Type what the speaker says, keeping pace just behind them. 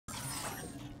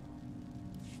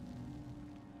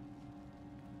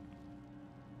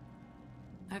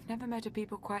I've never met a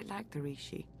people quite like the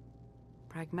Rishi.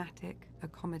 Pragmatic,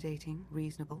 accommodating,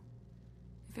 reasonable.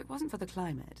 If it wasn't for the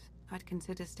climate, I'd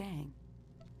consider staying.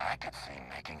 I could see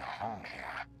making a home here.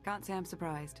 Can't say I'm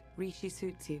surprised. Rishi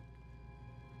suits you.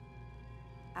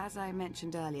 As I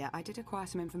mentioned earlier, I did acquire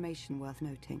some information worth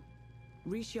noting.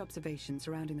 Rishi observations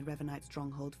surrounding the Revanite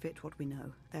stronghold fit what we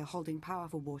know. They're holding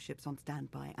powerful warships on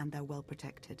standby, and they're well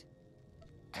protected.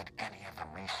 Did any of the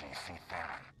Rishi see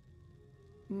Theron?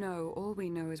 No, all we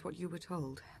know is what you were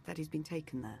told, that he's been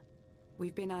taken there.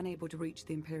 We've been unable to reach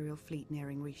the Imperial fleet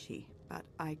nearing Rishi, but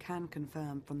I can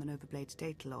confirm from the Novablade's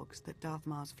data logs that Darth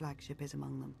Mar's flagship is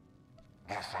among them.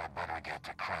 Guess I better get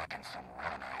to cracking some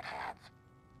Revanite heads.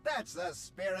 That's the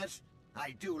spirit.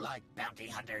 I do like bounty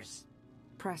hunters.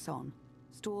 Press on.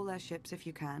 Stall their ships if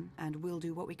you can, and we'll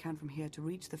do what we can from here to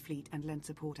reach the fleet and lend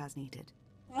support as needed.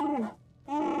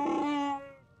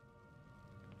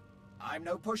 I'm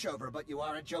no pushover, but you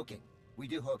aren't joking. We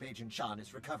do hope Agent Shan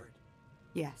is recovered.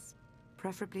 Yes,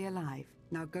 preferably alive.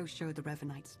 Now go show the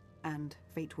Revanites, and,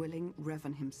 fate willing,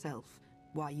 Revan himself,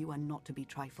 why you are not to be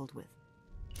trifled with.